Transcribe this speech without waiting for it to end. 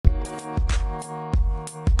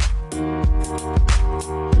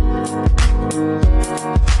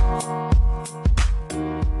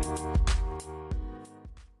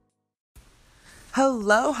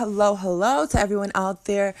hello to everyone out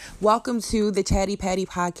there. Welcome to the Chatty Patty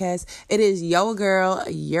Podcast. It is your girl,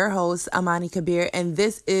 your host, Amani Kabir, and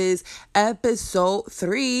this is episode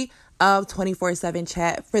 3 of 24/7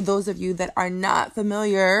 Chat. For those of you that are not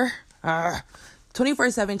familiar,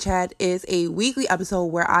 24/7 Chat is a weekly episode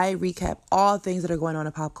where I recap all things that are going on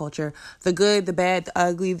in pop culture. The good, the bad, the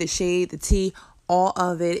ugly, the shade, the tea. All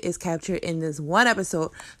of it is captured in this one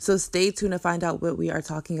episode. So stay tuned to find out what we are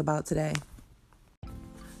talking about today.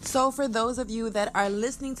 So for those of you that are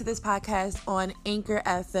listening to this podcast on Anchor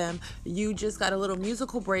FM, you just got a little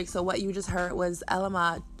musical break. So what you just heard was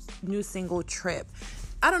Elama's new single, Trip.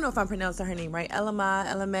 I don't know if I'm pronouncing her name right.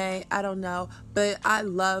 Elama, I don't know. But I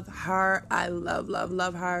love her. I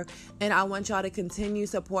love her. And I want y'all to continue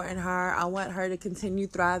supporting her. I want her to continue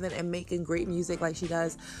thriving and making great music like she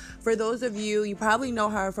does. For those of you, you probably know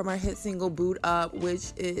her from her hit single, Boot Up,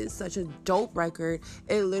 which is such a dope record.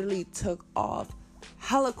 It literally took off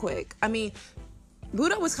hella quick. I mean,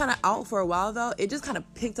 Boot Up was kind of out for a while, though. It just kind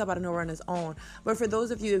of picked up out of nowhere on its own. But for those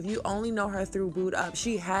of you, if you only know her through Boot Up,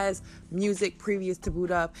 she has music previous to Boot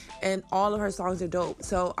Up, and all of her songs are dope.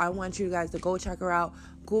 So I want you guys to go check her out.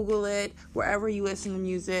 Google it. Wherever you listen to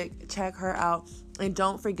music, check her out. And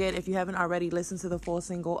don't forget, if you haven't already, listen to the full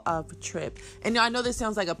single of Trip. And I know this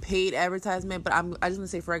sounds like a paid advertisement, but I just want to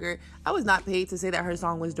say for record, I was not paid to say that her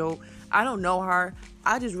song was dope. I don't know her.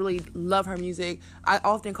 I just really love her music. I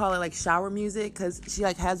often call it like shower music because she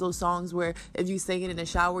like has those songs where if you sing it in the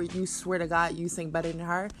shower, you swear to God you sing better than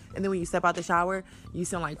her. And then when you step out the shower, you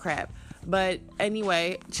sound like crap. But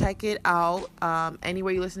anyway, check it out.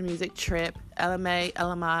 Anywhere you listen to music, Trip,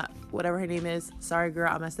 Elama, whatever her name is. Sorry,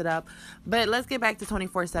 girl, I messed it up. But let's get back to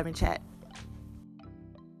 24/7 Chat.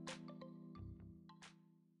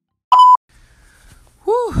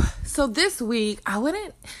 Whew. So this week,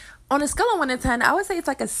 on a scale of 1 to 10, I would say it's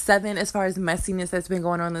like a 7 as far as messiness that's been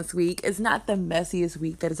going on this week. It's not the messiest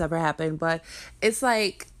week that has ever happened, but it's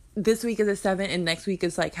like this week is a 7 and next week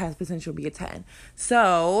is like has potential to be a 10.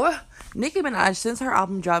 So Nicki Minaj, since her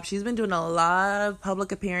album dropped, she's been doing a lot of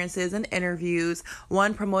public appearances and interviews,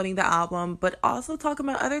 one promoting the album, but also talking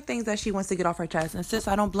about other things that she wants to get off her chest. And sis,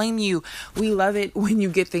 I don't blame you. We love it when you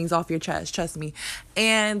get things off your chest, trust me.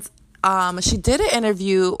 And she did an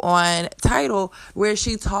interview on Tidal where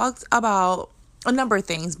she talked about a number of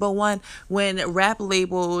things, but one, when rap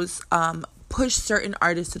labels push certain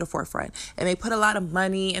artists to the forefront and they put a lot of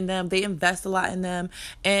money in them, they invest a lot in them,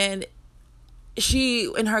 and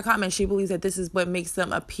she, in her comments, she believes that this is what makes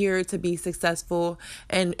them appear to be successful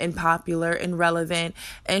and popular and relevant.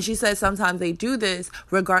 And she says sometimes they do this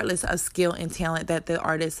regardless of skill and talent that the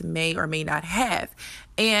artist may or may not have.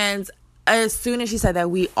 And as soon as she said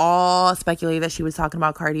that, we all speculated that she was talking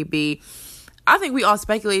about Cardi B. I think we all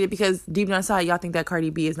speculated because deep down inside, y'all think that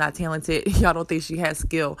Cardi B is not talented. Y'all don't think she has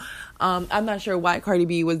skill. I'm not sure why Cardi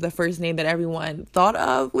B was the first name that everyone thought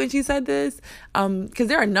of when she said this. Because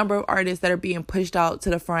there are a number of artists that are being pushed out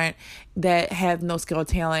to the front that have no skill or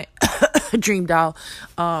talent. Dream Doll,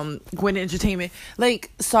 Gwen Entertainment.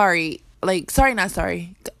 Sorry, not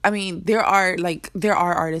sorry. I mean, there are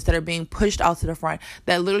artists that are being pushed out to the front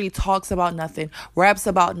that literally talks about nothing, raps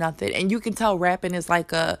about nothing. And you can tell rapping is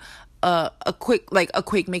like a quick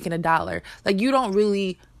making $1. Like, you don't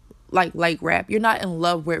really like rap. You're not in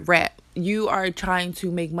love with rap. You are trying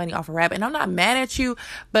to make money off of rap. And I'm not mad at you,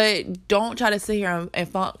 but don't try to sit here and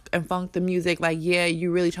funk the music like, yeah,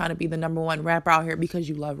 you're really trying to be the number one rapper out here because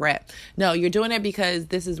you love rap. No, you're doing it because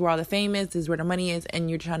this is where all the fame is, this is where the money is, and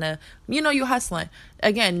you're trying to, you're hustling.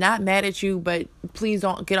 Again, not mad at you, but please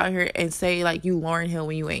don't get out here and say like you Lauryn Hill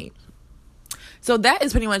when you ain't. So that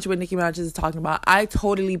is pretty much what Nicki Minaj is talking about. I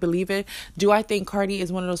totally believe it. Do I think Cardi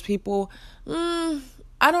is one of those people?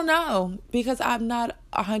 I don't know, because I'm not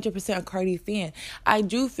 100% a Cardi fan. I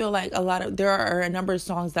do feel like there are a number of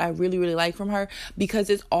songs that I really, really like from her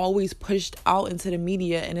because it's always pushed out into the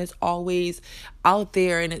media and it's always out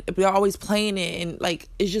there and they're always playing it and like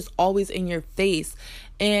it's just always in your face.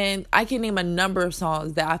 And I can name a number of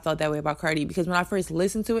songs that I felt that way about Cardi because when I first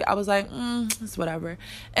listened to it, I was like, it's whatever.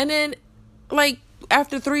 And then like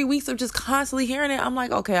after 3 weeks of just constantly hearing it, I'm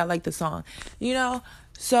like, okay, I like the song,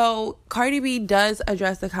 So Cardi B does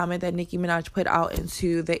address the comment that Nicki Minaj put out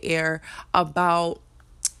into the air about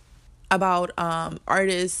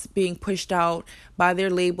artists being pushed out by their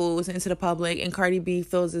labels into the public, and Cardi B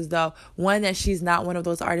feels as though, one, that she's not one of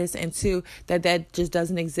those artists, and two, that just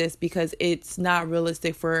doesn't exist because it's not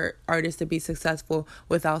realistic for artists to be successful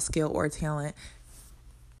without skill or talent.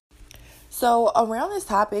 So around this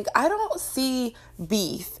topic, I don't see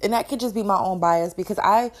beef, and that could just be my own bias because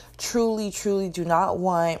I truly, truly do not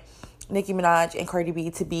want Nicki Minaj and Cardi B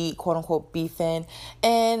to be quote unquote beefing.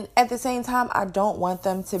 And at the same time, I don't want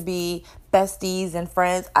them to be besties and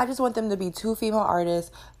friends. I just want them to be two female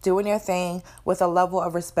artists doing their thing with a level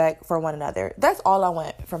of respect for one another. That's all I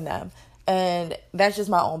want from them. And that's just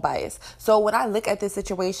my own bias. So when I look at this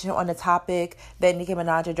situation on the topic that Nicki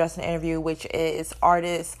Minaj addressed in an interview, which is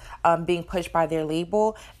artists being pushed by their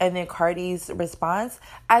label, and then Cardi's response,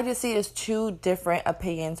 I just see it as two different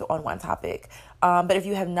opinions on one topic. But if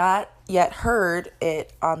you have not yet heard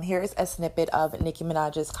it, here's a snippet of Nicki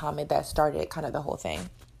Minaj's comment that started kind of the whole thing.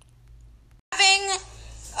 Having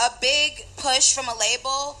a big push from a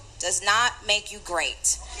label does not make you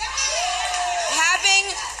great.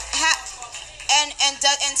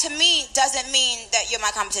 And to me doesn't mean that you're my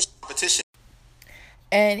competition.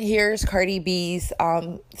 And here's Cardi B's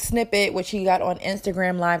snippet, which she got on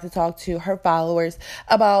Instagram Live to talk to her followers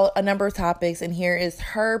about a number of topics. And here is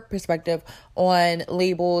her perspective on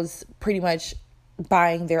labels pretty much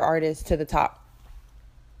buying their artists to the top.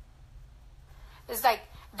 It's like,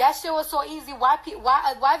 that shit was so easy. Why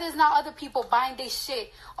there's not other people buying their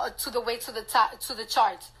shit to the way to the top, to the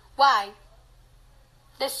charts? Why?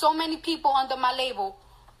 There's so many people under my label.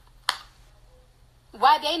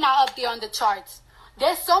 Why they not up there on the charts?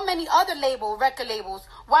 There's so many other record labels.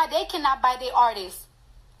 Why they cannot buy their artists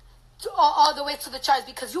all the way to the charts?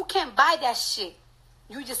 Because you can't buy that shit.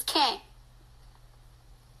 You just can't.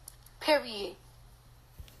 Period.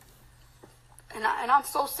 And I'm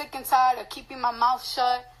so sick and tired of keeping my mouth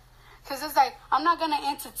shut. Because it's like, I'm not going to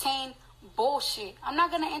entertain bullshit.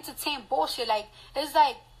 Like, it's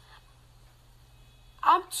like,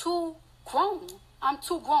 I'm too grown.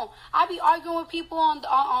 I be arguing with people on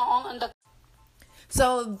the.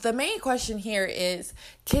 So the main question here is,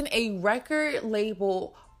 can a record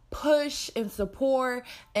label push and support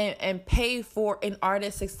and pay for an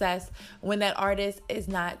artist's success when that artist is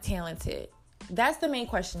not talented? That's the main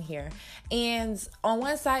question here. And on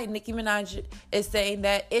one side, Nicki Minaj is saying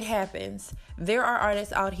that it happens. There are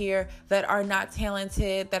artists out here that are not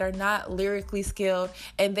talented, that are not lyrically skilled,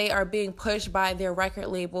 and they are being pushed by their record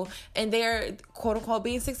label, and they're quote unquote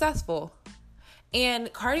being successful.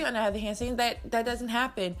 And Cardi, on the other hand, saying that doesn't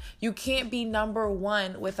happen. You can't be number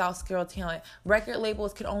one without skilled talent. Record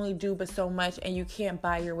labels can only do but so much, and you can't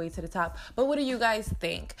buy your way to the top. But what do you guys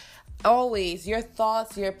think? Always, your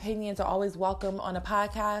thoughts, your opinions are always welcome on the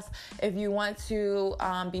podcast. If you want to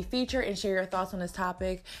be featured and share your thoughts on this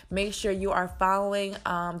topic, make sure you are following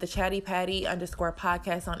the Chatty Patty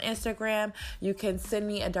 _podcast on Instagram. You can send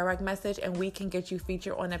me a direct message, and we can get you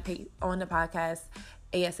featured on the podcast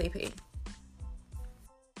ASAP.